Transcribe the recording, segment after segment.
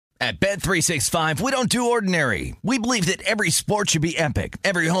At Bet365, we don't do ordinary. We believe that every sport should be epic.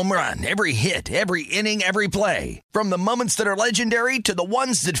 Every home run, every hit, every inning, every play. From the moments that are legendary to the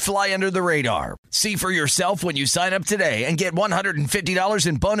ones that fly under the radar. See for yourself when you sign up today and get $150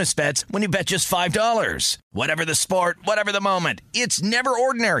 in bonus bets when you bet just $5. Whatever the sport, whatever the moment, it's never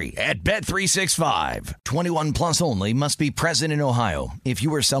ordinary at Bet365. 21 plus only. Must be present in Ohio. If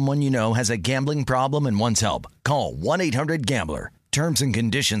you or someone you know has a gambling problem and wants help, call 1-800-GAMBLER. Terms and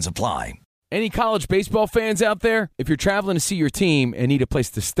conditions apply. Any college baseball fans out there? If you're traveling to see your team and need a place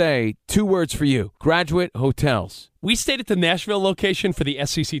to stay, 2 words for you: Graduate Hotels. We stayed at the Nashville location for the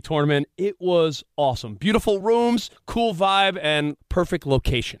SEC tournament. It was awesome. Beautiful rooms, cool vibe, and perfect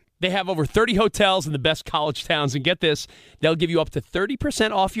location. They have over 30 hotels in the best college towns, and get this, they'll give you up to 30%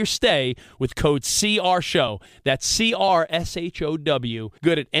 off your stay with code CRSHOW. That's CRSHOW.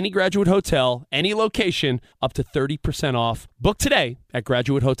 Good at any Graduate Hotel, any location, up to 30% off. Book today at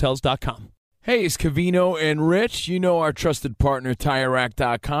graduatehotels.com. Hey, it's Cavino and Rich. You know our trusted partner,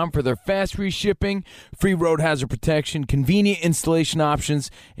 TireRack.com, for their fast reshipping, free road hazard protection, convenient installation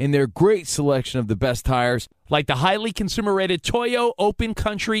options, and their great selection of the best tires, like the highly consumer-rated Toyo Open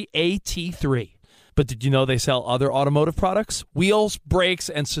Country AT3. But did you know they sell other automotive products? Wheels, brakes,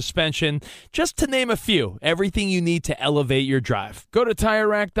 and suspension, just to name a few. Everything you need to elevate your drive. Go to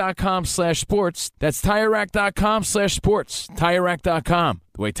TireRack.com/sports. That's TireRack.com/sports. TireRack.com,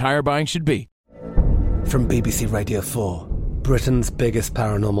 the way tire buying should be. From BBC Radio 4, Britain's biggest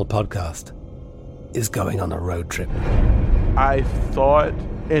paranormal podcast is going on a road trip. I thought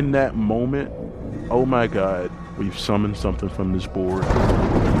in that moment, oh my God, we've summoned something from this board.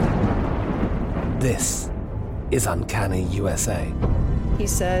 This is Uncanny USA. He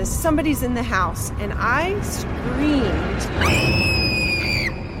says, somebody's in the house, and I screamed.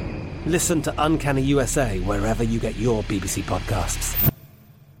 Listen to Uncanny USA wherever you get your BBC podcasts,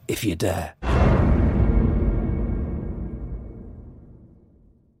 if you dare.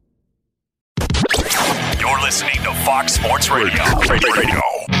 You're listening to Fox Sports Radio.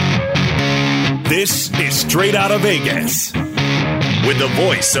 This is Straight Outta Vegas. With the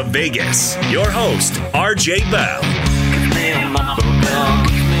voice of Vegas, your host, RJ Bell. Give me a number, girl,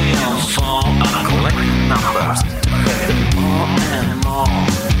 give me a phone. I collect numbers, more and more.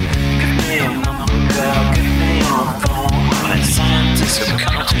 Give me a number, girl, give me a phone. I'm a scientist of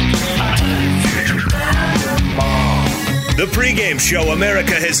counting, I'm future more. The pregame show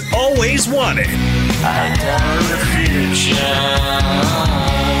America has always wanted. I tell the future.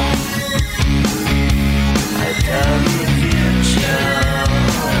 I tell the future.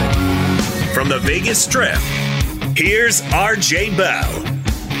 From the Vegas Strip, here's RJ Bell.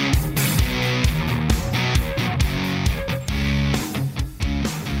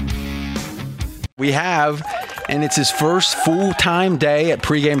 We have, and it's his first full-time day at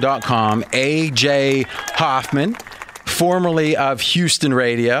pregame.com, AJ Hoffman, formerly of Houston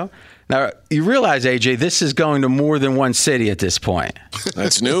Radio. Now, you realize, AJ, this is going to more than one city at this point.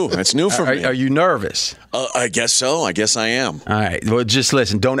 That's new. That's new for me. Are you nervous? I guess so. I guess I am. All right. Well, just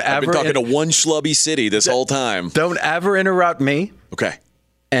listen. Don't ever. I've been talking to one schlubby city this whole time. Don't ever interrupt me. Okay.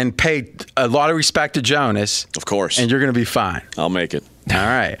 And pay a lot of respect to Jonas. Of course. And you're going to be fine. I'll make it. All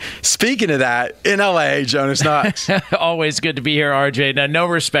right. Speaking of that, in L.A., Jonas Knox. Always good to be here, RJ. No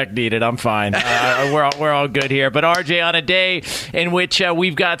respect needed. I'm fine. We're all good here. But, RJ, on a day in which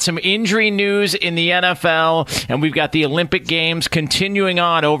we've got some injury news in the NFL and we've got the Olympic Games continuing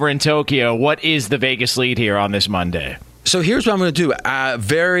on over in Tokyo, what is the Vegas lead here on this Monday? So here's what I'm going to do.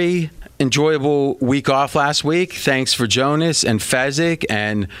 Very enjoyable week off last week. Thanks for Jonas and Fezzik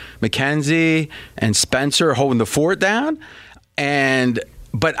and Mackenzie and Spencer holding the fort down.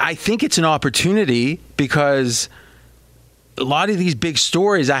 But I think it's an opportunity because a lot of these big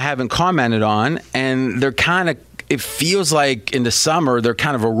stories I haven't commented on, and they're kind of, it feels like in the summer, they're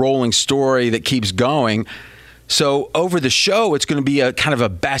kind of a rolling story that keeps going. So over the show, it's going to be a kind of a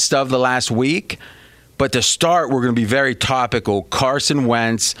best of the last week. But to start, we're going to be very topical. Carson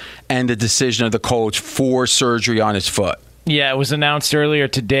Wentz and the decision of the coach for surgery on his foot. Yeah, it was announced earlier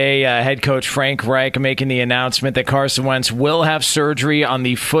today, head coach Frank Reich making the announcement that Carson Wentz will have surgery on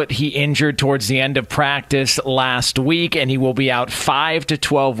the foot he injured towards the end of practice last week, and he will be out 5 to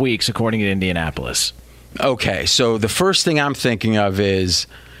 12 weeks, according to Indianapolis. Okay, so the first thing I'm thinking of is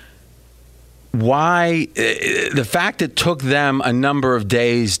why the fact it took them a number of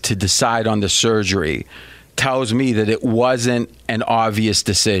days to decide on the surgery tells me that it wasn't an obvious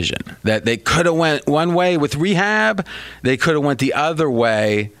decision, that they could have went one way with rehab, they could have went the other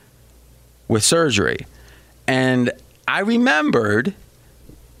way with surgery. And I remembered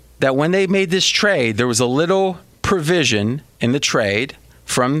that when they made this trade, there was a little provision in the trade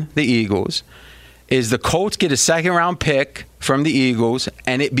from the Eagles is the Colts get a second-round pick from the Eagles,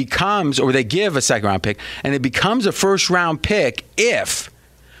 and it becomes, or they give a second-round pick, and it becomes a first-round pick if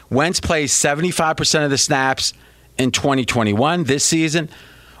Wentz plays 75% of the snaps in 2021, this season,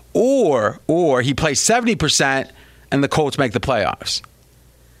 or he plays 70% and the Colts make the playoffs.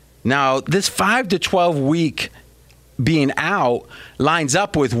 Now, this 5 to 12 week being out lines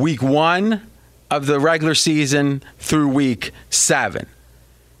up with week 1 of the regular season through week 7.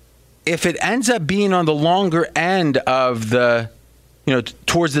 If it ends up being on the longer end of the,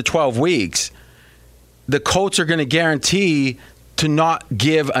 towards the 12 weeks, the Colts are going to guarantee to not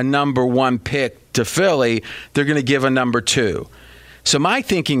give a number 1 pick to Philly. They're going to give a number 2. So my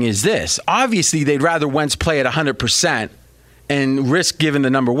thinking is this. Obviously, they'd rather Wentz play at 100% and risk giving the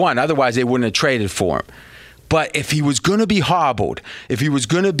number 1. Otherwise, they wouldn't have traded for him. But if he was going to be hobbled, if he was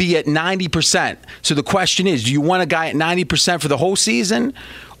going to be at 90%, so the question is, do you want a guy at 90% for the whole season,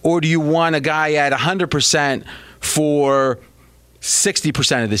 or do you want a guy at 100% for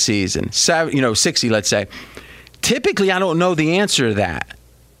 60% of the season? 60, let's say. Typically, I don't know the answer to that.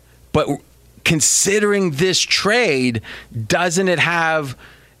 But considering this trade, doesn't it have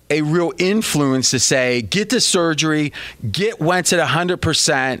a real influence to say, get the surgery, get Wentz at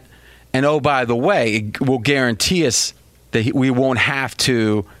 100%, and oh, by the way, it will guarantee us that we won't have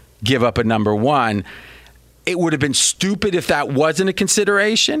to give up a number 1. It would have been stupid if that wasn't a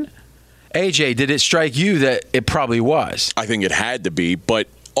consideration. AJ, did it strike you that it probably was? I think it had to be, but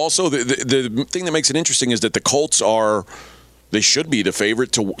also the thing that makes it interesting is that the Colts they should be the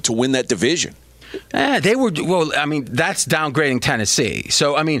favorite to win that division. They were, well, I mean, that's downgrading Tennessee.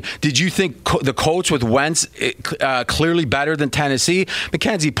 So, I mean, did you think the Colts with Wentz clearly better than Tennessee?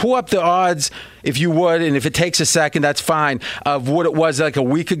 Mackenzie, pull up the odds if you would, and if it takes a second, that's fine, of what it was like a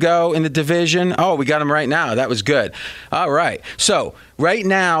week ago in the division. Oh, we got them right now. That was good. All right. So, right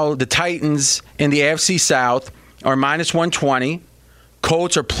now, the Titans in the AFC South are minus 120.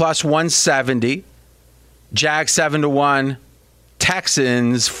 Colts are plus 170. Jags 7-1.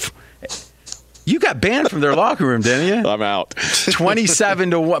 Texans... You got banned from their locker room, didn't you? I'm out.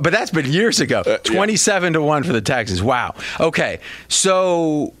 27-1, but that's been years ago. 27-1 for the Texans. Wow. Okay,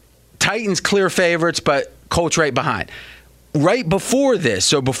 so Titans clear favorites, but Colts right behind. Right before this,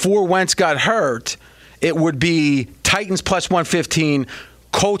 so before Wentz got hurt, it would be Titans plus 115,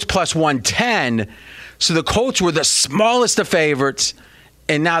 Colts plus 110. So the Colts were the smallest of favorites,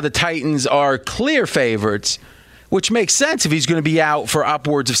 and now the Titans are clear favorites, which makes sense if he's going to be out for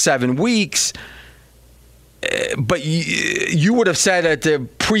upwards of 7 weeks. But you would have said at the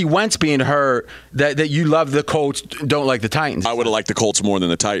pre-Wentz being hurt that you love the Colts, don't like the Titans. I would have liked the Colts more than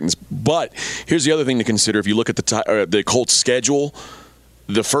the Titans. But here's the other thing to consider. If you look at the Colts' schedule,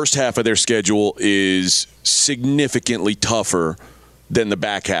 the first half of their schedule is significantly tougher than the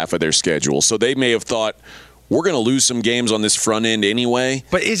back half of their schedule. So they may have thought, we're going to lose some games on this front end anyway.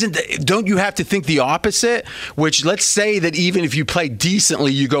 But don't you have to think the opposite? Which, let's say that even if you play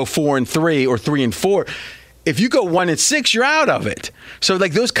decently, you go 4-3 or 3-4. If you go 1-6, you're out of it. So,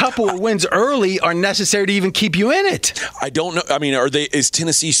 like, those couple of wins early are necessary to even keep you in it. I don't know. I mean, is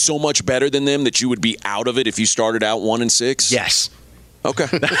Tennessee so much better than them that you would be out of it if you started out 1-6? Yes. Okay.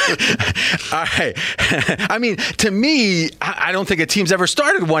 All right. I mean, to me, I don't think a team's ever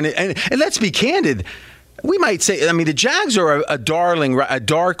started one. And let's be candid. We might say, I mean, the Jags are a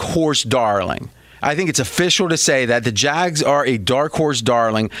dark horse darling. I think it's official to say that the Jags are a dark horse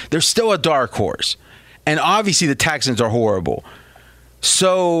darling. They're still a dark horse. And obviously the Texans are horrible.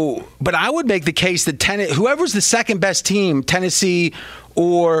 So, but I would make the case that whoever's the second best team, Tennessee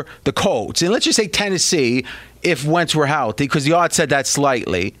or the Colts, and let's just say Tennessee, if Wentz were healthy, because the odds said that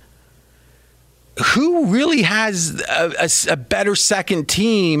slightly, who really has a better second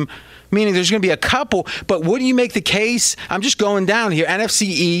team? Meaning there's going to be a couple, but wouldn't you make the case? I'm just going down here. NFC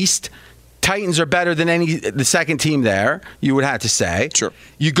East, Titans are better than the second team there, you would have to say. Sure.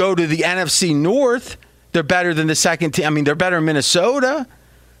 You go to the NFC North, they're better than the second team. I mean, they're better in Minnesota,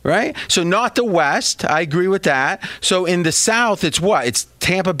 right? So not the West. I agree with that. So in the South, it's what? It's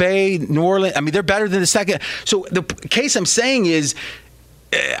Tampa Bay, New Orleans. I mean, they're better than the second. So the case I'm saying is,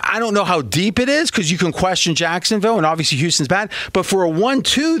 I don't know how deep it is because you can question Jacksonville, and obviously Houston's bad. But for a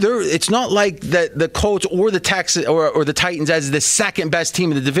 1-2, it's not like the Colts or the Texans or the Titans as the second best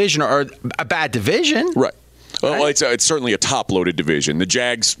team in the division are a bad division. Right. Well, it's certainly a top-loaded division. The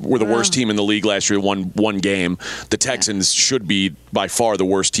Jags were the worst team in the league last year, won one game. The Texans should be by far the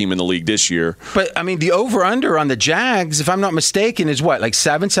worst team in the league this year. But, I mean, the over-under on the Jags, if I'm not mistaken, is what, like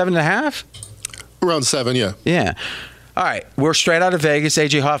 7.5? Around 7, yeah. Yeah. All right, we're straight out of Vegas.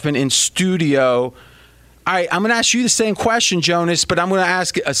 AJ Hoffman in studio. All right, I'm going to ask you the same question, Jonas, but I'm going to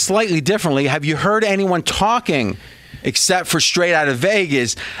ask it slightly differently. Have you heard anyone talking, except for Straight Out of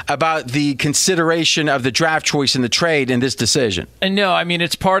Vegas, about the consideration of the draft choice in the trade in this decision? No, I mean,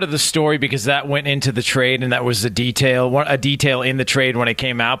 it's part of the story because that went into the trade and that was a detail in the trade when it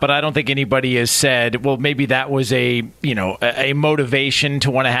came out. But I don't think anybody has said, well, maybe that was a motivation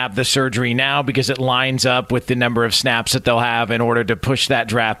to want to have the surgery now because it lines up with the number of snaps that they'll have in order to push that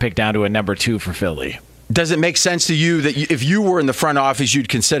draft pick down to a number 2 for Philly. Does it make sense to you that if you were in the front office, you'd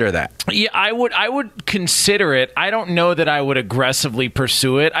consider that? Yeah, I would consider it. I don't know that I would aggressively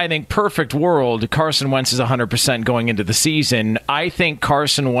pursue it. I think perfect world, Carson Wentz is 100% going into the season. I think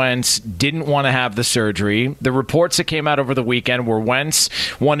Carson Wentz didn't want to have the surgery. The reports that came out over the weekend were Wentz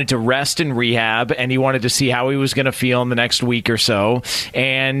wanted to rest in rehab, and he wanted to see how he was going to feel in the next week or so.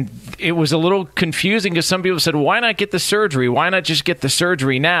 And it was a little confusing because some people said, why not get the surgery? Why not just get the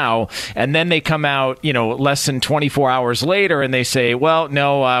surgery now? And then they come out, less than 24 hours later, and they say, well,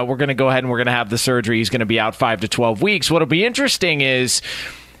 no, we're going to go ahead and we're going to have the surgery. He's going to be out 5 to 12 weeks. What'll be interesting is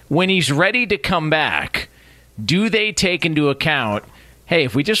when he's ready to come back, do they take into account, hey,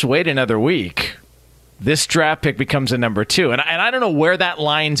 if we just wait another week, this draft pick becomes a number 2. And I don't know where that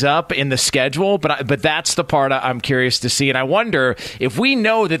lines up in the schedule, but that's the part I'm curious to see. And I wonder if we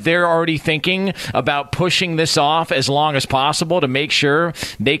know that they're already thinking about pushing this off as long as possible to make sure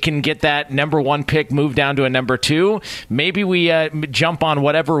they can get that number 1 pick moved down to a number 2. Maybe we jump on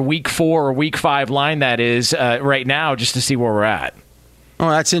whatever week 4 or week 5 line that is right now just to see where we're at. Oh,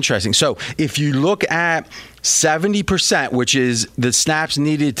 that's interesting. So if you look at 70%, which is the snaps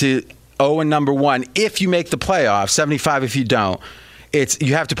needed to and number 1, if you make the playoffs, 75 if you don't,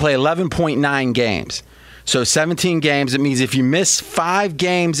 you have to play 11.9 games. So 17 games, it means if you miss 5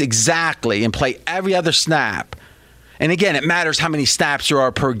 games exactly and play every other snap, and again, it matters how many snaps there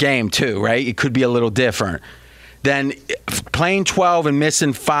are per game too, right? It could be a little different. Then playing 12 and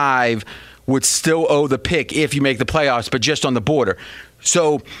missing 5 would still owe the pick if you make the playoffs, but just on the border.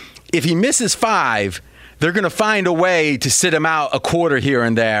 So if he misses 5, they're going to find a way to sit him out a quarter here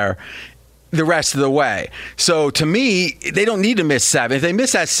and there the rest of the way. So to me, they don't need to miss 7. If they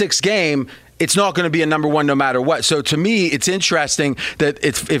miss that 6th game, it's not going to be a number 1 no matter what. So to me, it's interesting that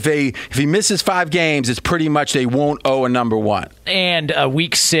if he misses 5 games, it's pretty much they won't owe a number 1. And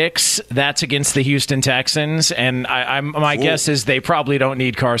week 6, that's against the Houston Texans. And my guess is they probably don't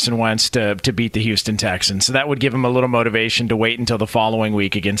need Carson Wentz to beat the Houston Texans. So that would give him a little motivation to wait until the following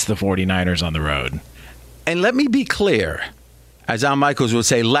week against the 49ers on the road. And let me be clear, as Al Michaels would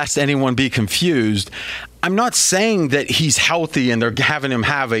say, lest anyone be confused, I'm not saying that he's healthy and they're having him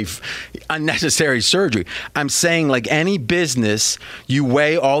have a unnecessary surgery. I'm saying, like any business, you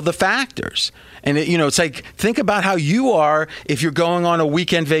weigh all the factors. And, it's like, think about how you are if you're going on a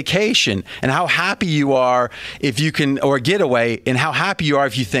weekend vacation and how happy you are if you can, or getaway, and how happy you are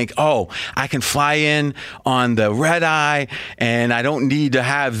if you think, oh, I can fly in on the red eye and I don't need to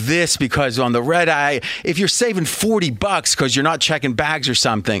have this because on the red eye, if you're saving $40 because you're not checking bags or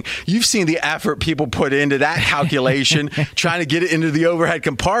something, you've seen the effort people put into that calculation, trying to get it into the overhead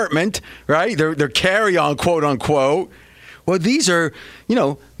compartment, right? Their carry-on, quote unquote. Well, these are,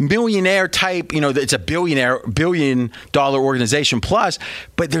 millionaire type, it's a billion-dollar organization plus,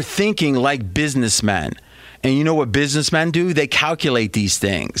 but they're thinking like businessmen. And you know what businessmen do? They calculate these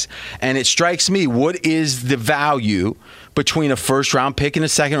things. And it strikes me, what is the value between a first-round pick and a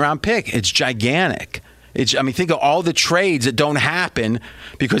second-round pick? It's gigantic. Think of all the trades that don't happen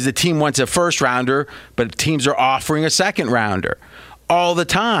because the team wants a first-rounder, but teams are offering a second-rounder all the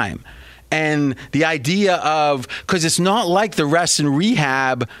time. And the idea of, because it's not like the rest in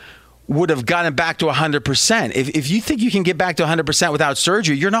rehab would have gotten back to 100%. If you think you can get back to 100% without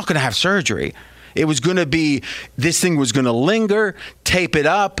surgery, you're not going to have surgery. It was going to be, this thing was going to linger, tape it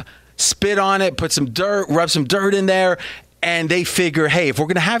up, spit on it, put some dirt, rub some dirt in there. And they figure, hey, if we're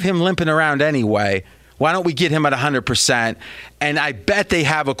going to have him limping around anyway, why don't we get him at 100%? And I bet they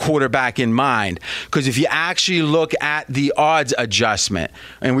have a quarterback in mind. Because if you actually look at the odds adjustment,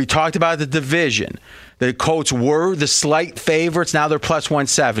 and we talked about the division, the Colts were the slight favorites. Now they're plus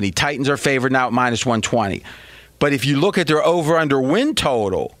 170. Titans are favored now at minus 120. But if you look at their over-under win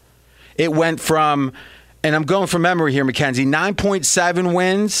total, it went from, and I'm going from memory here, Mackenzie, 9.7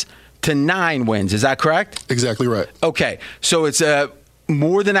 wins to 9 wins. Is that correct? Exactly right. Okay. So it's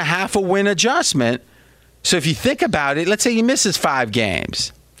more than a half a win adjustment. So if you think about it, let's say he misses 5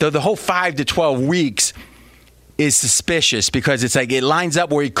 games. The whole 5 to 12 weeks is suspicious because it's like it lines up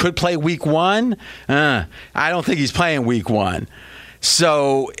where he could play week 1. I don't think he's playing week 1.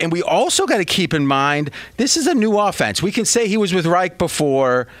 So, and we also got to keep in mind, this is a new offense. We can say he was with Reich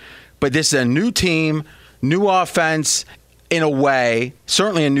before, but this is a new team, new offense in a way,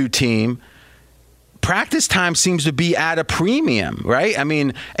 certainly a new team. Practice time seems to be at a premium, right? I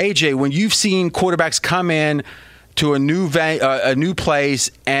mean, AJ, when you've seen quarterbacks come in to a new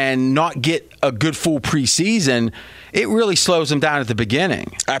place and not get a good full preseason, it really slows them down at the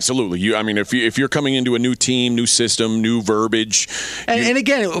beginning. Absolutely. If you're coming into a new team, new system, new verbiage. And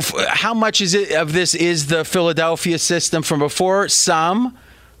again, how much of this is the Philadelphia system from before? Some.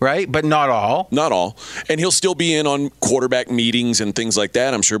 Right? But not all. Not all. And he'll still be in on quarterback meetings and things like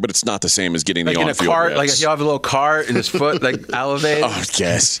that, I'm sure, but it's not the same as getting the on-field in a cart, reps. like he'll have a little cart in his foot, like elevated. Oh,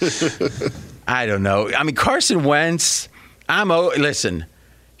 yes. I don't know. I mean, Carson Wentz, listen,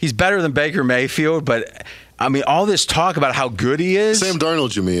 he's better than Baker Mayfield, but I mean, all this talk about how good he is. Sam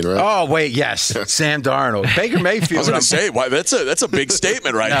Darnold, you mean, right? Oh, wait, yes. Sam Darnold. Baker Mayfield. I was going to say, why, that's a big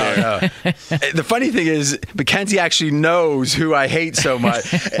statement right there. No. The funny thing is, Mackenzie actually knows who I hate so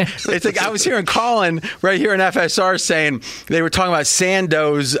much. It's like I was hearing Colin right here in FSR saying they were talking about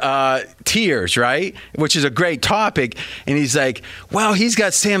Sando's tiers, right? Which is a great topic. And he's like, well, he's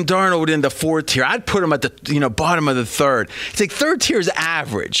got Sam Darnold in the 4th tier. I'd put him at the bottom of the 3rd. It's like 3rd tier is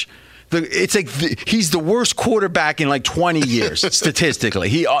average. It's like he's the worst quarterback in like 20 years, statistically.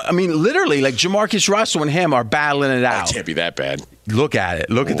 Literally, like Jamarcus Russell and him are battling it out. It can't be that bad. Look at it.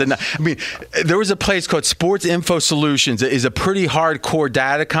 Look at there was a place called Sports Info Solutions. It is a pretty hardcore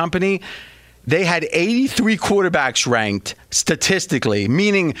data company. They had 83 quarterbacks ranked statistically,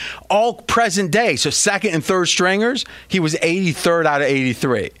 meaning all present day. So 2nd and 3rd stringers, he was 83rd out of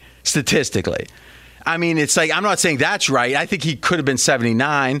 83 statistically. I mean, it's like, I'm not saying that's right. I think he could have been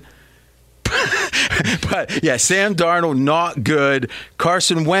 79. But yeah, Sam Darnold, not good.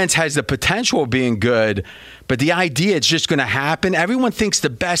 Carson Wentz has the potential of being good, but the idea it's just going to happen. Everyone thinks the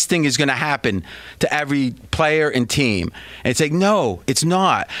best thing is going to happen to every player and team. And it's like, no, it's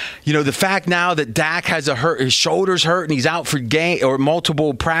not. The fact now that Dak has his shoulder's hurt and he's out for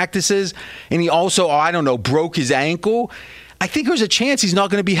multiple practices, and he also, broke his ankle. I think there's a chance he's not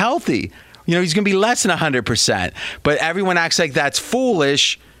going to be healthy. He's going to be less than 100%. But everyone acts like that's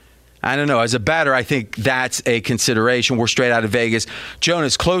foolish. I don't know. As a bettor, I think that's a consideration. We're straight out of Vegas.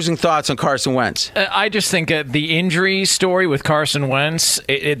 Jonas, closing thoughts on Carson Wentz? I just think the injury story with Carson Wentz,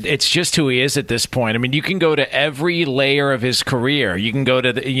 it's just who he is at this point. I mean, you can go to every layer of his career. You can go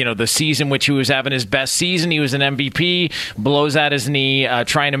to the season which he was having his best season. He was an MVP, blows out his knee,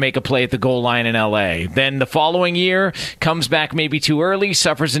 trying to make a play at the goal line in L.A. Then the following year, comes back maybe too early,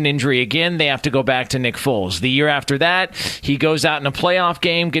 suffers an injury again. They have to go back to Nick Foles. The year after that, he goes out in a playoff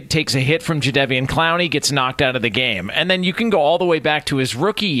game, takes a hit from Jadeveon Clowney, gets knocked out of the game. And then you can go all the way back to his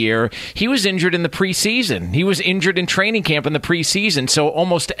rookie year. He was injured in the preseason. He was injured in training camp in the preseason. So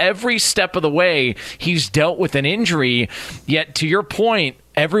almost every step of the way, he's dealt with an injury. Yet, to your point,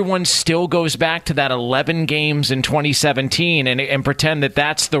 everyone still goes back to that 11 games in 2017 and pretend that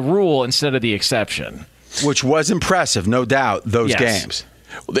that's the rule instead of the exception. Which was impressive, no doubt, those games.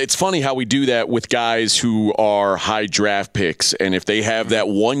 It's funny how we do that with guys who are high draft picks, and if they have that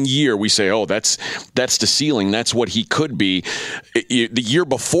 1 year, we say, "Oh, that's the ceiling. That's what he could be." The year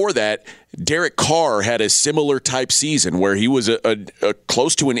before that, Derek Carr had a similar type season where he was a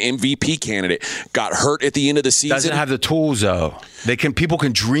close to an MVP candidate. Got hurt at the end of the season. Doesn't have the tools though. People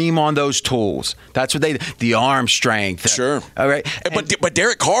can dream on those tools. That's what the arm strength. Sure. All right. But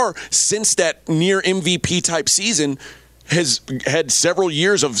Derek Carr, since that near MVP type season, has had several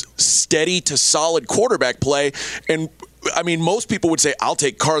years of steady to solid quarterback play. And, I mean, most people would say, I'll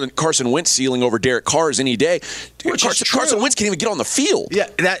take Carson Wentz ceiling over Derek Carr's any day. Carson Wentz can't even get on the field. Yeah,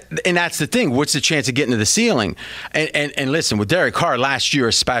 that's the thing. What's the chance of getting to the ceiling? And listen, with Derek Carr, last year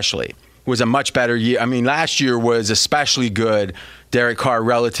especially, was a much better year. I mean, last year was especially good, Derek Carr,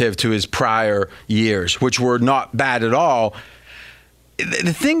 relative to his prior years, which were not bad at all.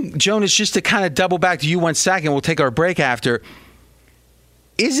 The thing, Jonas, just to kind of double back to you 1 second, we'll take our break after.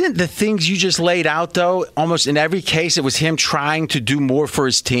 Isn't the things you just laid out, though, almost in every case, it was him trying to do more for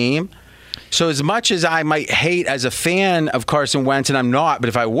his team? So as much as I might hate as a fan of Carson Wentz, and I'm not, but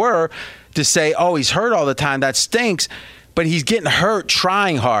if I were to say, oh, he's hurt all the time, that stinks, but he's getting hurt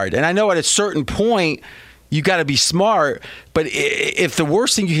trying hard. And I know at a certain point, you got to be smart, but if the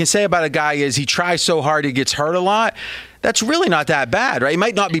worst thing you can say about a guy is he tries so hard he gets hurt a lot, that's really not that bad, right? He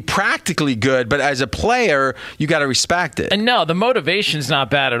might not be practically good, but as a player, you got to respect it. And no, the motivation's not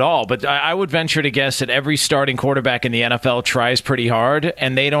bad at all, but I would venture to guess that every starting quarterback in the NFL tries pretty hard,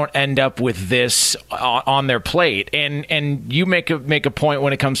 and they don't end up with this on their plate. And you make a point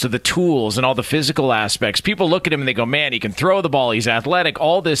when it comes to the tools and all the physical aspects. People look at him and they go, man, he can throw the ball, he's athletic,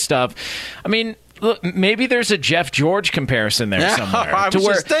 all this stuff. I mean, Look, maybe there's a Jeff George comparison there somewhere. I was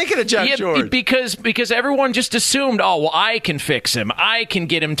just thinking of Jeff George. Because everyone just assumed, oh, well, I can fix him. I can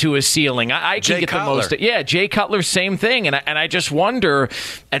get him to a ceiling. I can get the most. Yeah, Jay Cutler, same thing. And I just wonder,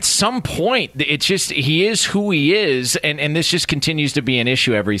 at some point, it's just he is who he is, and this just continues to be an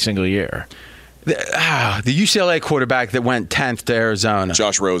issue every single year. The UCLA quarterback that went 10th to Arizona,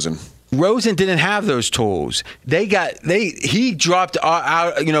 Josh Rosen. Rosen didn't have those tools. He dropped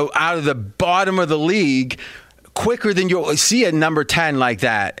out of the bottom of the league quicker than you'll see a number 10 like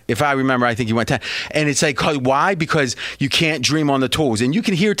that. If I remember, I think he went 10. And it's like, why? Because you can't dream on the tools. And you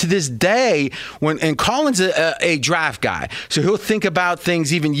can hear to this day and Colin's a draft guy, so he'll think about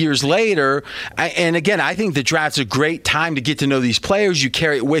things even years later. And again, I think the draft's a great time to get to know these players. You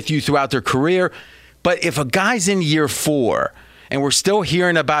carry it with you throughout their career. But if a guy's in year 4 and we're still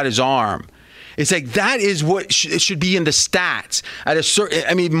hearing about his arm, it's like that is what it should be in the stats.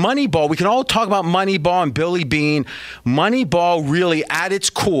 Moneyball, we can all talk about Moneyball and Billy Beane. Moneyball really at its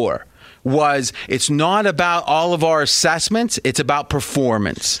core was it's not about all of our assessments, it's about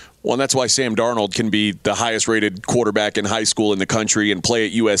performance. Well, and that's why Sam Darnold can be the highest rated quarterback in high school in the country and play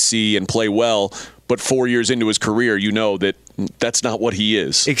at USC and play well. But 4 years into his career, you know that that's not what he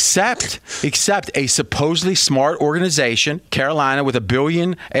is. Except a supposedly smart organization, Carolina, with a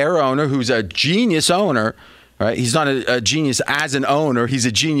billionaire owner who's a genius owner. Right? He's not a genius as an owner. He's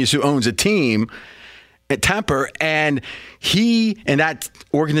a genius who owns a team at Temper. And he and that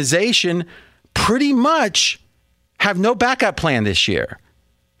organization pretty much have no backup plan this year.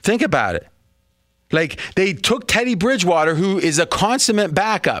 Think about it. Like, they took Teddy Bridgewater, who is a consummate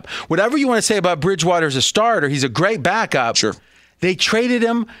backup. Whatever you want to say about Bridgewater as a starter, he's a great backup. Sure. They traded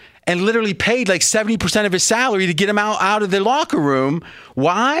him and literally paid like 70% of his salary to get him out of the locker room.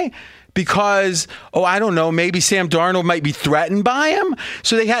 Why? Because, I don't know, maybe Sam Darnold might be threatened by him.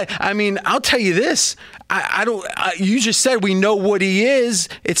 So they had, I'll tell you this. You just said we know what he is.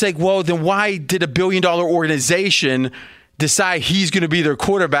 It's like, well, then why did $1 billion organization decide he's going to be their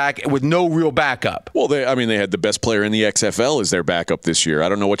quarterback with no real backup? Well, they had the best player in the XFL as their backup this year. I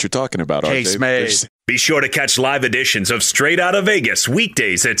don't know what you're talking about. Case made. Be sure to catch live editions of Straight Outta Vegas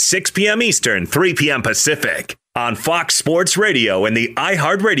weekdays at 6 p.m. Eastern, 3 p.m. Pacific on Fox Sports Radio and the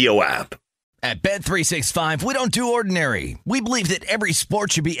iHeartRadio app. At Bet365, we don't do ordinary. We believe that every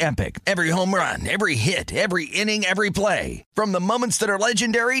sport should be epic. Every home run, every hit, every inning, every play. From the moments that are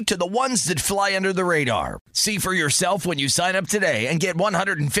legendary to the ones that fly under the radar. See for yourself when you sign up today and get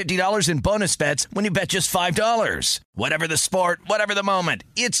 $150 in bonus bets when you bet just $5. Whatever the sport, whatever the moment,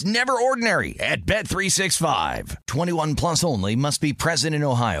 it's never ordinary at Bet365. 21 plus only. Must be present in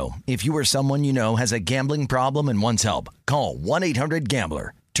Ohio. If you or someone you know has a gambling problem and wants help, call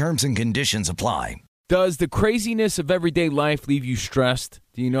 1-800-GAMBLER. Terms and conditions apply. Does the craziness of everyday life leave you stressed?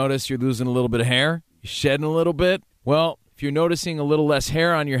 Do you notice you're losing a little bit of hair? You're shedding a little bit? Well, if you're noticing a little less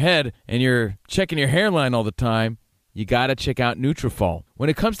hair on your head and you're checking your hairline all the time, you got to check out Nutrafol. When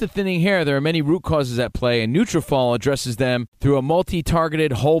it comes to thinning hair, there are many root causes at play, and Nutrafol addresses them through a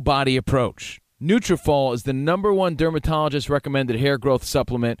multi-targeted whole-body approach. Nutrafol is the #1 dermatologist-recommended hair growth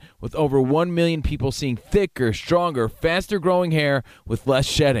supplement, with over 1 million people seeing thicker, stronger, faster-growing hair with less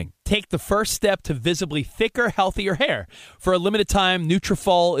shedding. Take the first step to visibly thicker, healthier hair. For a limited time,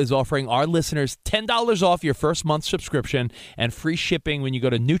 Nutrafol is offering our listeners $10 off your first month subscription and free shipping when you go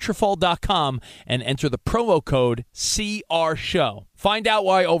to Nutrafol.com and enter the promo code CRSHOW. Find out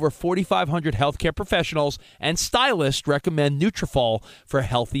why over 4,500 healthcare professionals and stylists recommend Nutrafol for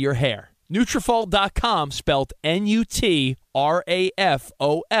healthier hair. Nutrafol.com, spelled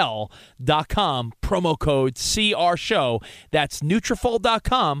Nutrafol.com, promo code CRSHOW. That's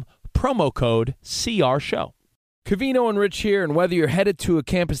Nutrafol.com, promo code CRSHOW. Covino and Rich here, and whether you're headed to a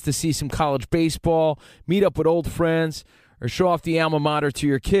campus to see some college baseball, meet up with old friends, or show off the alma mater to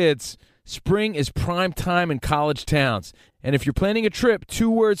your kids, spring is prime time in college towns. And if you're planning a trip, 2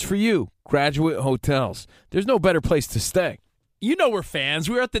 words for you: Graduate Hotels. There's no better place to stay. You know we're fans.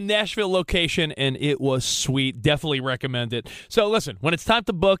 We were at the Nashville location, and it was sweet. Definitely recommend it. So listen, when it's time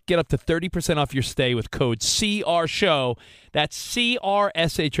to book, get up to 30% off your stay with code CRSHOW. That's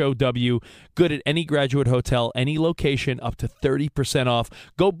CRSHOW. Good at any Graduate Hotel, any location, up to 30% off.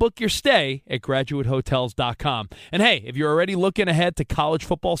 Go book your stay at graduatehotels.com. And hey, if you're already looking ahead to college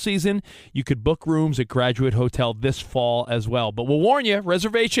football season, you could book rooms at Graduate Hotel this fall as well. But we'll warn you,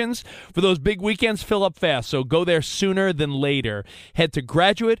 reservations for those big weekends fill up fast, so go there sooner than later. Head to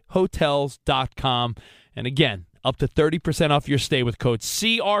graduatehotels.com. And again, up to 30% off your stay with code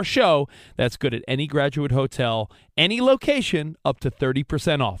CRSHOW. That's good at any Graduate Hotel, any location, up to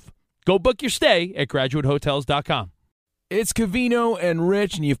 30% off. Go book your stay at graduatehotels.com. It's Covino and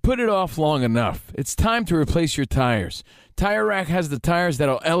Rich, and you've put it off long enough. It's time to replace your tires. Tire Rack has the tires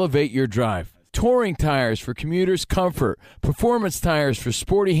that'll elevate your drive. Touring tires for commuters' comfort, performance tires for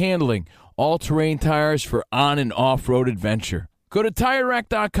sporty handling, all-terrain tires for on- and off-road adventure. Go to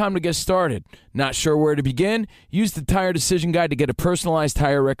TireRack.com to get started. Not sure where to begin? Use the Tire Decision Guide to get a personalized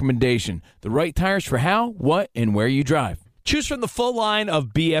tire recommendation. The right tires for how, what, and where you drive. Choose from the full line of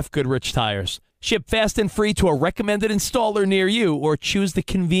BF Goodrich tires. Ship fast and free to a recommended installer near you, or choose the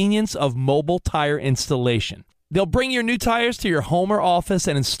convenience of mobile tire installation. They'll bring your new tires to your home or office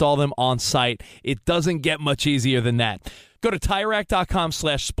and install them on site. It doesn't get much easier than that. Go to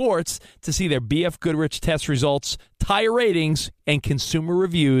TireRack.com/sports to see their BF Goodrich test results, tire ratings, and consumer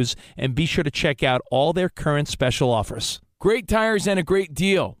reviews, and be sure to check out all their current special offers. Great tires and a great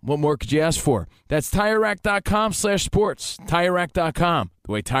deal. What more could you ask for? That's TireRack.com/sports. TireRack.com,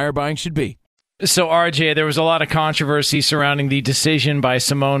 the way tire buying should be. So, RJ, there was a lot of controversy surrounding the decision by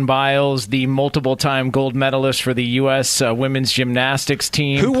Simone Biles, the multiple-time gold medalist for the U.S. Women's gymnastics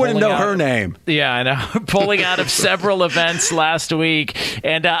team. Who wouldn't know her name? Yeah, I know. Pulling out of several events last week.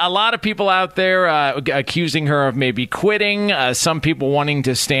 And a lot of people out there accusing her of maybe quitting. Some people wanting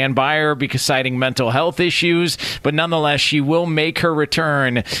to stand by her because citing mental health issues. But nonetheless, she will make her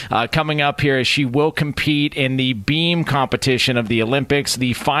return coming up here. She will compete in the beam competition of the Olympics,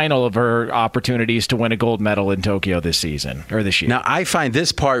 the final of her opportunities to win a gold medal in Tokyo this season, or this year. Now, I find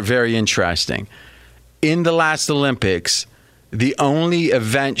this part very interesting. In the last Olympics, the only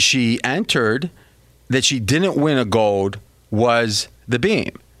event she entered that she didn't win a gold was the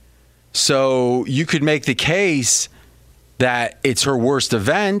beam. So you could make the case that it's her worst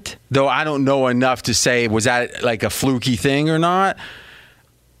event, though I don't know enough to say was that like a fluky thing or not.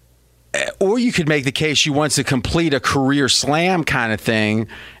 Or you could make the case she wants to complete a career slam kind of thing,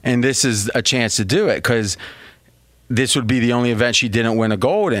 and this is a chance to do it because this would be the only event she didn't win a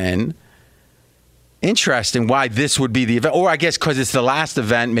gold in. Interesting why this would be the event. Or I guess because it's the last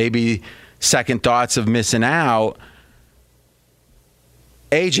event, maybe second thoughts of missing out.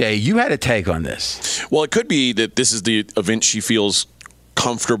 AJ, you had a take on this. Well, it could be that this is the event she feels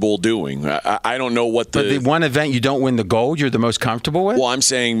comfortable doing. I don't know what But the one event you don't win the gold, you're the most comfortable with? Well, I'm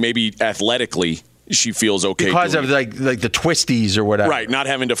saying maybe athletically she feels okay because doing of like the twisties or whatever. Right, not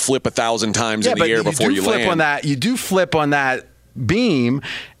having to flip 1,000 times in the air before you flip land. On that, you do flip on that beam,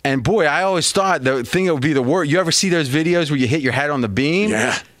 and boy, I always thought the thing that would be the worst. You ever see those videos where you hit your head on the beam?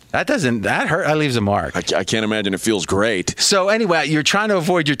 Yeah. That hurt. That leaves a mark. I can't imagine it feels great. So anyway, you're trying to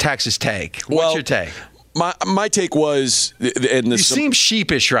avoid your Texas take. What's your take? My take was, you seem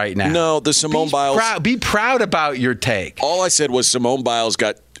sheepish right now. No, the Simone Biles. Be proud about your take. All I said was Simone Biles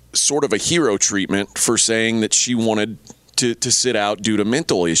got sort of a hero treatment for saying that she wanted to sit out due to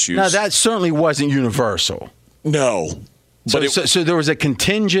mental issues. Now that certainly wasn't universal. No, but so there was a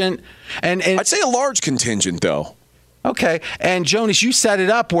contingent, and I'd say a large contingent though. Okay, and Jonas, you set it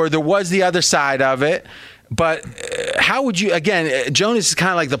up where there was the other side of it. But how would you, again, Jonas is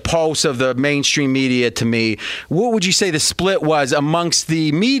kind of like the pulse of the mainstream media to me. What would you say the split was amongst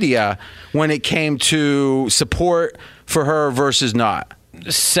the media when it came to support for her versus not?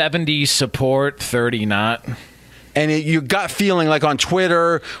 70 support, 30 not. And you got feeling like on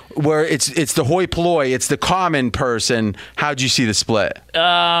Twitter where it's the hoi polloi, it's the common person. How'd you see the split?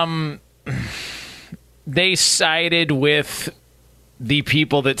 They sided with the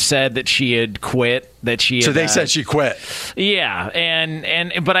people that said that she had quit, So they said she quit. Yeah,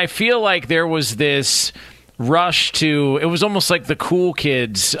 but I feel like there was this rush to, it was almost like the cool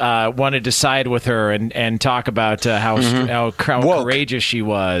kids wanted to side with her and talk about how courageous she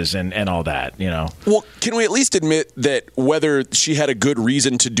was and all that, you know. Well, can we at least admit that whether she had a good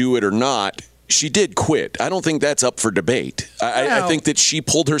reason to do it or not, she did quit. I don't think that's up for debate. I think that she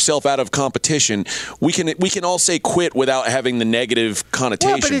pulled herself out of competition. We can all say quit without having the negative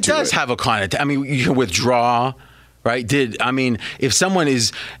connotation. Yeah, but it does have a connotation. I mean, you can withdraw, right? If someone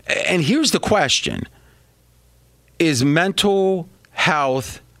is, and here's the question: is mental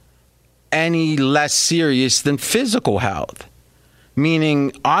health any less serious than physical health?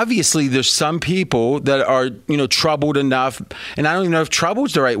 Meaning, obviously, there's some people that are, troubled enough, and I don't even know if trouble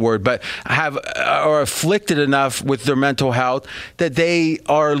is the right word, but are afflicted enough with their mental health that they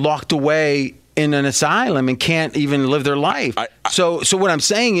are locked away in an asylum and can't even live their life. So what I'm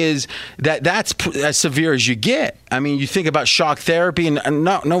saying is that's as severe as you get. I mean, you think about shock therapy, and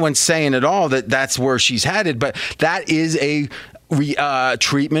no one's saying at all that that's where she's headed, but that is a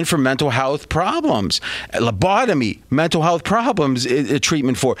treatment for mental health problems. Lobotomy, mental health problems, a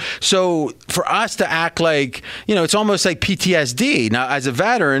treatment for. So for us to act like, it's almost like PTSD. Now, as a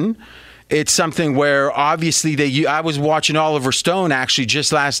veteran, it's something where obviously I was watching Oliver Stone actually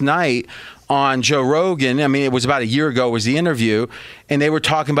just last night on Joe Rogan. I mean, it was about a year ago was the interview, and they were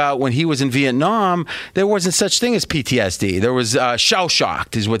talking about when he was in Vietnam, there wasn't such thing as PTSD. There was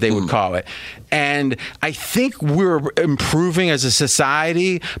shell-shocked is what they would call it. And I think we're improving as a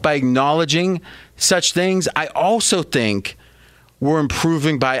society by acknowledging such things. I also think we're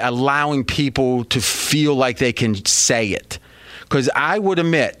improving by allowing people to feel like they can say it. Because I would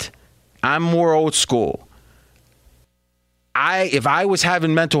admit, I'm more old school. If I was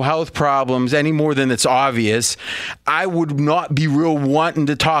having mental health problems any more than it's obvious, I would not be real wanting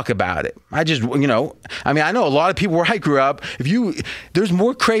to talk about it. I just, I know a lot of people where I grew up, there's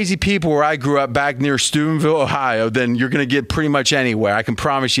more crazy people where I grew up back near Steubenville, Ohio, than you're going to get pretty much anywhere. I can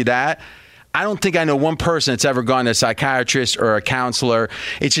promise you that. I don't think I know one person that's ever gone to a psychiatrist or a counselor.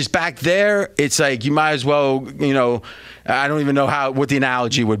 It's just back there, it's like you might as well, I don't even know what the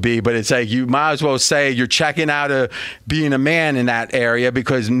analogy would be, but it's like you might as well say you're checking out of being a man in that area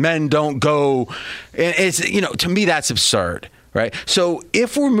because men don't go. It's, to me, that's absurd, right? So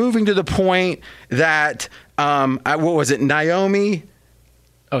if we're moving to the point that, what was it, Naomi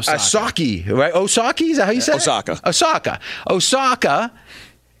Osaka, right? Osaka, is that how you say it? Osaka.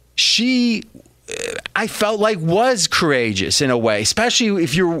 I felt like was courageous in a way, especially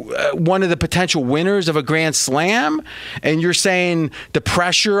if you're one of the potential winners of a Grand Slam and you're saying the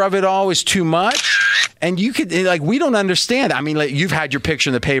pressure of it all is too much. And you could, we don't understand. I mean, you've had your picture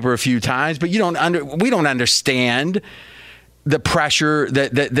in the paper a few times, but we don't understand the pressure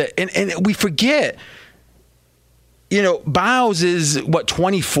and we forget, Biles is what,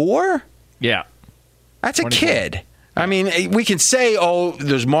 24? Yeah. That's 24. A kid. I mean, we can say, oh,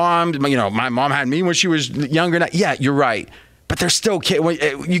 there's moms, my mom had me when she was younger. Yeah, you're right. But they're still kids. When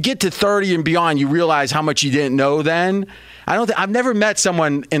you get to 30 and beyond, you realize how much you didn't know then. I've never met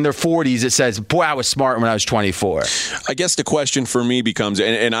someone in their 40s that says, boy, I was smart when I was 24. I guess the question for me becomes,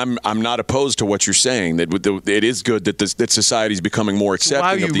 and I'm not opposed to what you're saying, that it is good that society is becoming more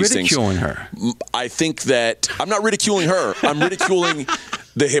accepting of these things. Why are you ridiculing her? I think that I'm not ridiculing her. I'm ridiculing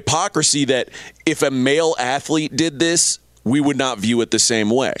the hypocrisy that if a male athlete did this, we would not view it the same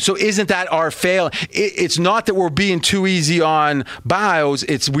way. So isn't that our fail? It's not that we're being too easy on Biles.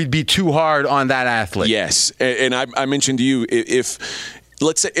 We'd be too hard on that athlete. Yes. And I mentioned to you, if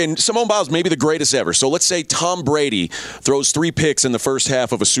let's say, and Simone Biles may be the greatest ever. So let's say Tom Brady throws 3 picks in the first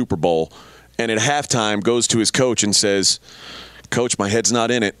half of a Super Bowl and at halftime goes to his coach and says, Coach, my head's not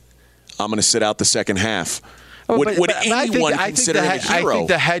in it. I'm going to sit out the second half. Would anyone consider him a hero? I think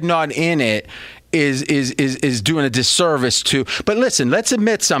the head nod in it is doing a disservice to. But listen, let's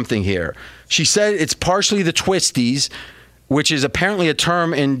admit something here. She said it's partially the twisties, which is apparently a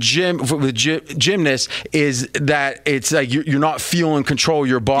term in gymnasts, is that it's like you're not feeling control of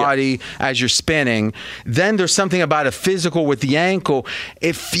your body as you're spinning. Then there's something about a physical with the ankle.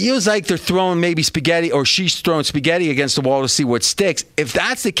 It feels like they're throwing maybe spaghetti, or she's throwing spaghetti against the wall to see what sticks. If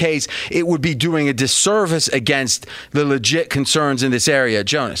that's the case, it would be doing a disservice against the legit concerns in this area.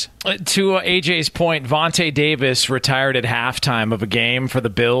 Jonas? To AJ's point, Vontae Davis retired at halftime of a game for the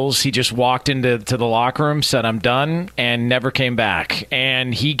Bills. He just walked into the locker room, said, I'm done, and never came back.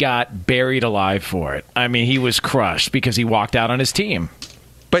 And he got buried alive for it. I mean, he was crushed because he walked out on his team.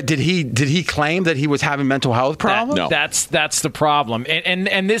 But did he claim that he was having mental health problems? No. That's the problem,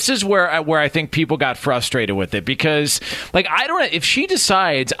 and this is where I think people got frustrated with it, because I don't know if she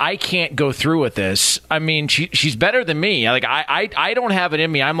decides I can't go through with this. I mean, she's better than me. I don't have it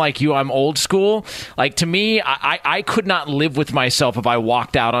in me. I'm like you. I'm old school. To me, I could not live with myself if I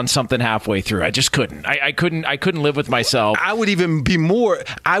walked out on something halfway through. I just couldn't. I couldn't live with myself. I would even be more.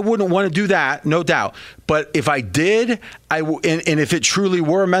 I wouldn't want to do that, no doubt. But if I did, and if it truly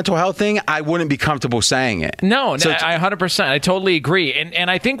were a mental health thing, I wouldn't be comfortable saying it. No, I 100%. I totally agree. And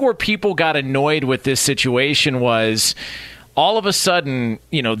I think where people got annoyed with this situation was all of a sudden,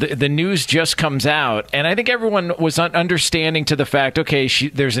 the news just comes out, and I think everyone was understanding to the fact, okay,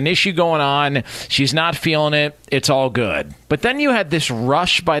 there's an issue going on. She's not feeling it. It's all good. But then you had this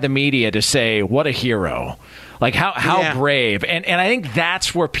rush by the media to say, what a hero. How brave. And I think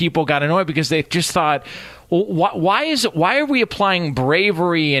that's where people got annoyed, because they just thought, well, why are we applying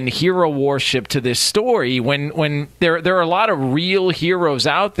bravery and hero worship to this story when there are a lot of real heroes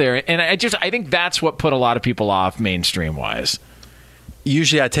out there? And I think that's what put a lot of people off mainstream wise.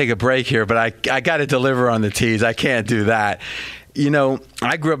 Usually I take a break here, but I got to deliver on the tease. I can't do that.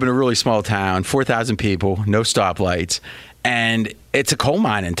 I grew up in a really small town, 4,000 people, no stoplights. And it's a coal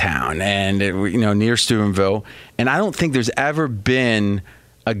mining town, and near Steubenville. And I don't think there's ever been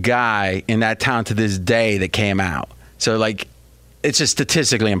a guy in that town to this day that came out. So it's just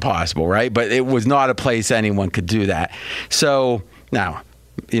statistically impossible, right? But it was not a place anyone could do that. So now,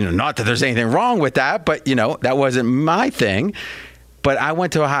 not that there's anything wrong with that, but, that wasn't my thing. But I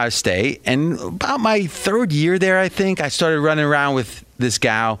went to Ohio State, and about my third year there, I think, I started running around with this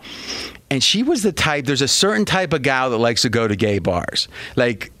gal. And she was the type, there's a certain type of gal that likes to go to gay bars.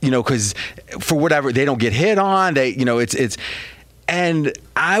 Like, because for whatever, they don't get hit on. It's and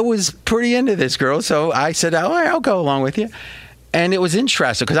I was pretty into this girl. So I said, all right, I'll go along with you. And it was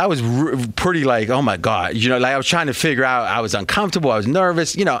interesting because I was pretty like, oh my God, I was trying to figure out, I was uncomfortable. I was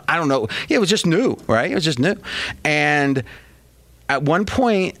nervous. I don't know. It was just new, right? It was just new. And at one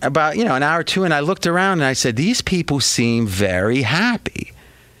point, about, an hour or two, and I looked around and I said, these people seem very happy.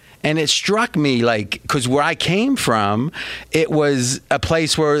 And it struck me because where I came from, it was a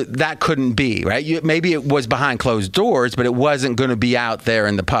place where that couldn't be, right? Maybe it was behind closed doors, but it wasn't going to be out there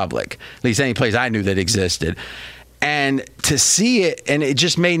in the public, at least any place I knew that existed. And to see it, and it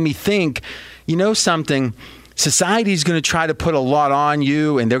just made me think, something, society's going to try to put a lot on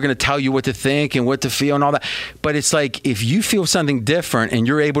you, and they're going to tell you what to think and what to feel and all that. But it's like, if you feel something different and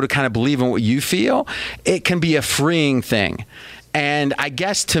you're able to kind of believe in what you feel, it can be a freeing thing. And I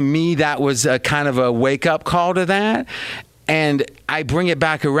guess to me, that was a kind of a wake-up call to that. And I bring it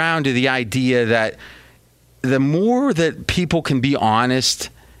back around to the idea that the more that people can be honest,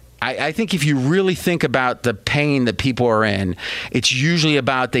 I think if you really think about the pain that people are in, it's usually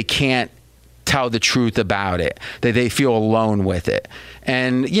about they can't tell the truth about it, that they feel alone with it.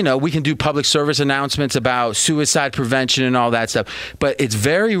 And, we can do public service announcements about suicide prevention and all that stuff, but it's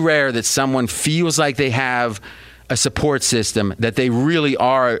very rare that someone feels like they have a support system, that they really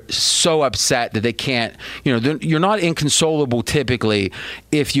are so upset that they can't, you're not inconsolable typically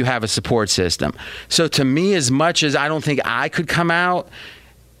if you have a support system. So to me, as much as I don't think I could come out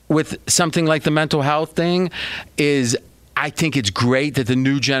with something like the mental health thing, I think it's great that the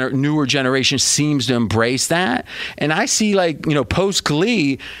newer generation seems to embrace that. And I see post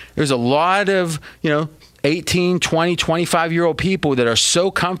Glee, there's a lot of, 18, 20, 25-year-old people that are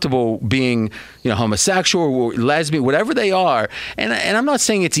so comfortable being, homosexual or lesbian, whatever they are. And I'm not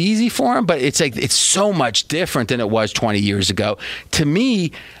saying it's easy for them, but it's so much different than it was 20 years ago. To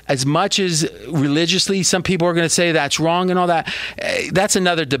me, as much as religiously some people are going to say that's wrong and all that, that's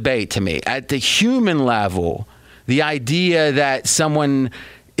another debate to me. At the human level, the idea that someone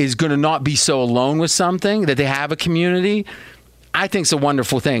is going to not be so alone with something, that they have a community, I think it's a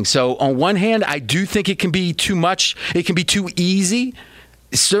wonderful thing. So on one hand, I do think it can be too much. It can be too easy,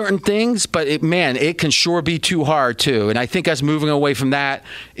 certain things, but it can sure be too hard too. And I think us moving away from that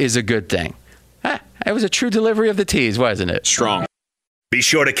is a good thing. It was a true delivery of the tease, wasn't it? Strong. Be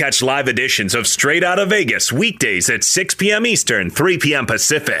sure to catch live editions of Straight Outta Vegas weekdays at 6 p.m. Eastern, 3 p.m.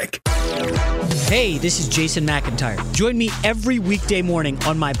 Pacific. Hey, this is Jason McIntyre. Join me every weekday morning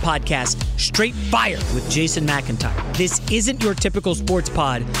on my podcast, Straight Fire with Jason McIntyre. This isn't your typical sports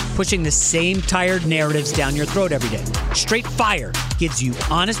pod pushing the same tired narratives down your throat every day. Straight Fire gives you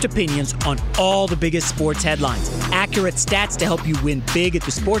honest opinions on all the biggest sports headlines, accurate stats to help you win big at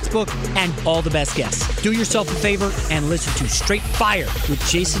the sportsbook, and all the best guests. Do yourself a favor and listen to Straight Fire with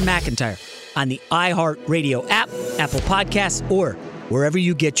Jason McIntyre on the iHeartRadio app, Apple Podcasts, or wherever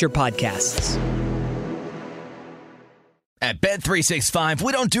you get your podcasts. At Bet365,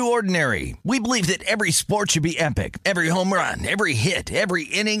 we don't do ordinary. We believe that every sport should be epic. Every home run, every hit, every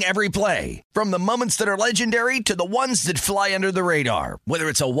inning, every play. From the moments that are legendary to the ones that fly under the radar. Whether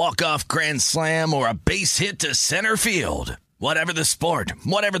it's a walk-off grand slam or a base hit to center field. Whatever the sport,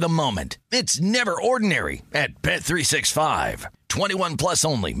 whatever the moment. It's never ordinary at Bet365. 21 plus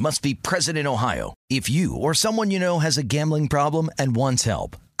only. Must be present in Ohio. If you or someone you know has a gambling problem and wants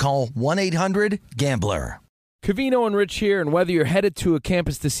help, call 1-800-GAMBLER. Covino and Rich here, and whether you're headed to a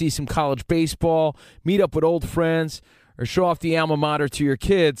campus to see some college baseball, meet up with old friends, or show off the alma mater to your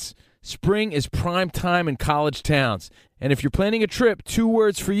kids, spring is prime time in college towns. And if you're planning a trip, 2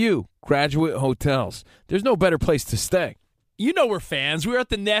 words for you: Graduate Hotels. There's no better place to stay. You know we're fans. We were at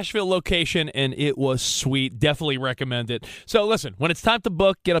the Nashville location, and it was sweet. Definitely recommend it. So listen, when it's time to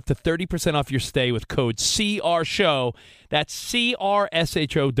book, get up to 30% off your stay with code CRSHOW. That's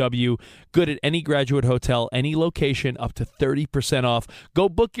CRSHOW. Good at any Graduate Hotel, any location, up to 30% off. Go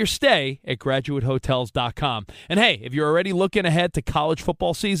book your stay at graduatehotels.com. And hey, if you're already looking ahead to college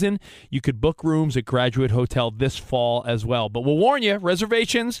football season, you could book rooms at Graduate Hotel this fall as well. But we'll warn you,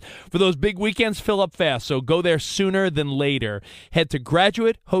 reservations for those big weekends fill up fast, so go there sooner than later. Head to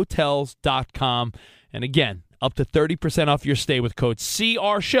graduatehotels.com. And again, up to 30% off your stay with code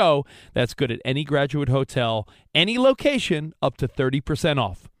CRSHOW. That's good at any Graduate Hotel, any location, up to 30%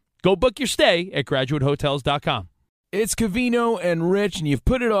 off. Go book your stay at graduatehotels.com. It's Covino and Rich, and you've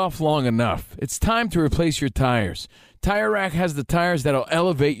put it off long enough. It's time to replace your tires. Tire Rack has the tires that'll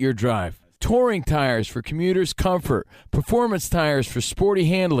elevate your drive. Touring tires for commuters' comfort, performance tires for sporty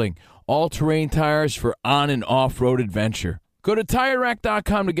handling, all-terrain tires for on- and off-road adventure. Go to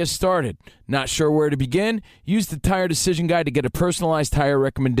TireRack.com to get started. Not sure where to begin? Use the Tire Decision Guide to get a personalized tire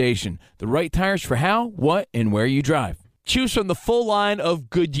recommendation. The right tires for how, what, and where you drive. Choose from the full line of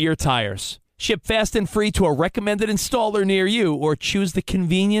Goodyear tires. Ship fast and free to a recommended installer near you, or choose the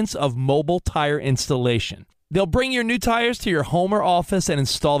convenience of mobile tire installation. They'll bring your new tires to your home or office and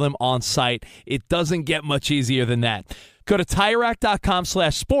install them on site. It doesn't get much easier than that. Go to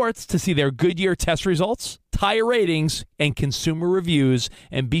TireRack.com/sports to see their Goodyear test results, tire ratings, and consumer reviews,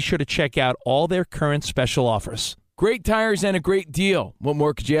 and be sure to check out all their current special offers. Great tires and a great deal. What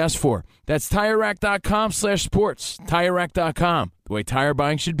more could you ask for? That's TireRack.com/sports. TireRack.com, the way tire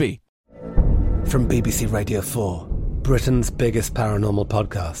buying should be. From BBC Radio 4, Britain's biggest paranormal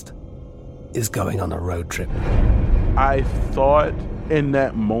podcast is going on a road trip. I thought in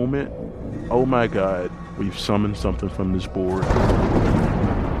that moment, oh my God, we've summoned something from this board.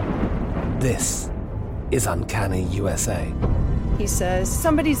 This is Uncanny USA. He says,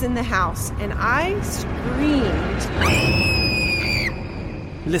 somebody's in the house, and I screamed.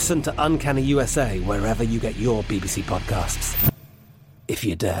 Listen to Uncanny USA wherever you get your BBC podcasts, if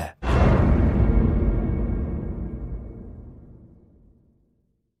you dare.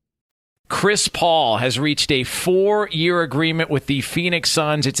 Chris Paul has reached a 4-year agreement with the Phoenix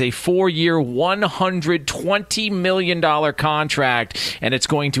Suns. It's a 4-year, $120 million contract, and it's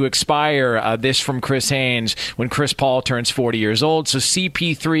going to expire, this from Chris Haynes, when Chris Paul turns 40 years old. So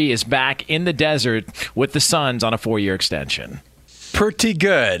CP3 is back in the desert with the Suns on a 4-year extension. Pretty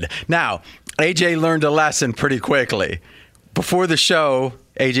good. Now, AJ learned a lesson pretty quickly. Before the show,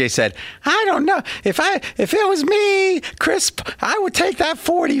 AJ said, I don't know. If it was me, Chris, I would take that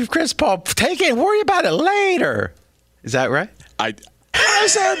 40, Chris Paul. Take it and worry about it later. Is that right? I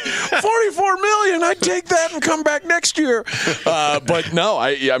said $44 million. I'd take that and come back next year. But no,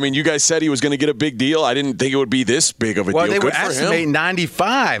 I mean, you guys said he was going to get a big deal. I didn't think it would be this big of a deal. Well, they Good were for him. estimating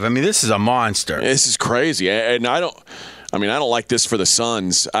 95. I mean, this is a monster. This is crazy, and I don't like this for the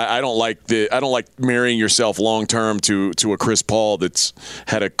Suns. I don't like marrying yourself long term to a Chris Paul that's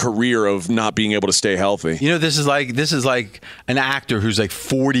had a career of not being able to stay healthy. You know, this is like an actor who's like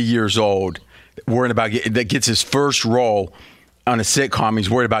 40 years old, worrying about that gets his first role on a sitcom. He's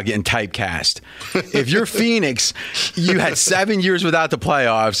worried about getting typecast. If you're Phoenix, you had 7 years without the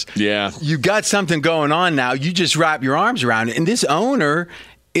playoffs. Yeah, you got something going on now. You just wrap your arms around it. And this owner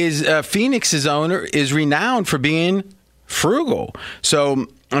is Phoenix's owner is renowned for being frugal. So,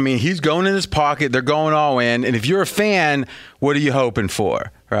 I mean, he's going in his pocket. They're going all in. And if you're a fan, what are you hoping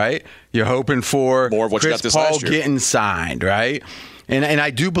for, right? You're hoping for more of what Chris you got this Paul last year. Getting signed, right? And I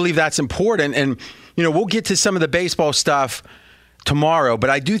do believe that's important. And, you know, we'll get to some of the baseball stuff tomorrow, but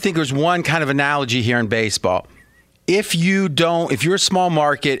I do think there's one kind of analogy here in baseball. If you're a small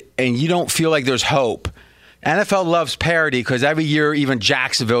market and you don't feel like there's hope, NFL loves parity because every year, even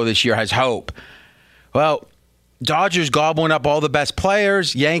Jacksonville this year has hope. Well, Dodgers gobbling up all the best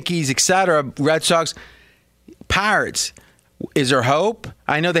players, Yankees, etc., Red Sox, Pirates. Is there hope?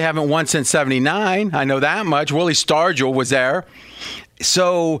 I know they haven't won since '79. I know that much. Willie Stargell was there.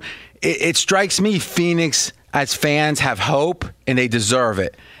 So it strikes me Phoenix, as fans, have hope, and they deserve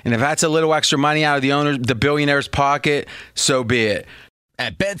it. And if that's a little extra money out of the billionaire's pocket, so be it.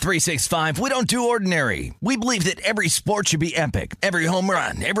 At Bet365, we don't do ordinary. We believe that every sport should be epic. Every home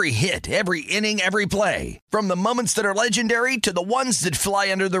run, every hit, every inning, every play. From the moments that are legendary to the ones that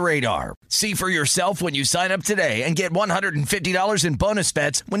fly under the radar. See for yourself when you sign up today and get $150 in bonus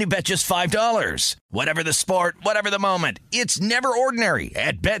bets when you bet just $5. Whatever the sport, whatever the moment, it's never ordinary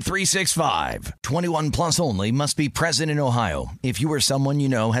at Bet365. 21 plus only. Must be present in Ohio. If you or someone you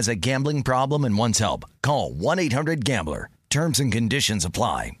know has a gambling problem and wants help, call 1-800-GAMBLER. Terms and conditions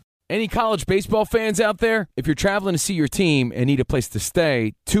apply. Any college baseball fans out there? If you're traveling to see your team and need a place to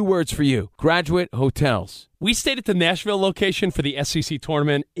stay, 2 words for you: Graduate Hotels. We stayed at the Nashville location for the SEC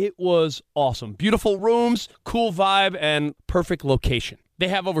tournament. It was awesome. Beautiful rooms, cool vibe, and perfect location. They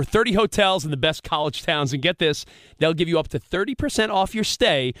have over 30 hotels in the best college towns, and get this, they'll give you up to 30% off your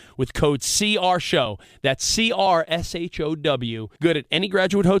stay with code CRSHOW. That's CRSHOW. Good at any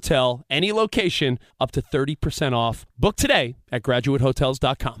Graduate Hotel, any location, up to 30% off. Book today at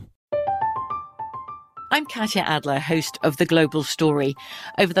graduatehotels.com. I'm Katya Adler, host of The Global Story.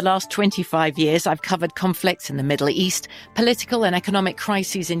 Over the last 25 years, I've covered conflicts in the Middle East, political and economic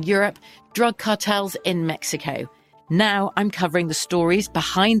crises in Europe, drug cartels in Mexico. Now I'm covering the stories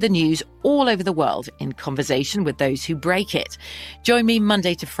behind the news all over the world in conversation with those who break it. Join me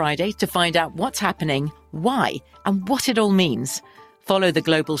Monday to Friday to find out what's happening, why, and what it all means. Follow The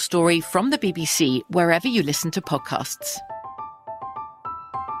Global Story from the BBC wherever you listen to podcasts.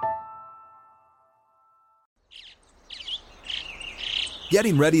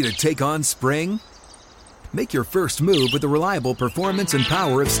 Getting ready to take on spring? Make your first move with the reliable performance and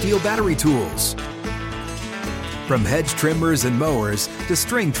power of Steel battery tools. From hedge trimmers and mowers to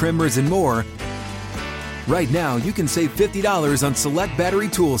string trimmers and more, right now you can save $50 on select battery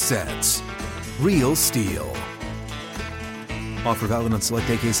tool sets. Real Steel. Offer valid on select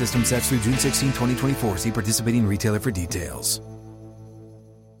AK system sets through June 16, 2024. See participating retailer for details.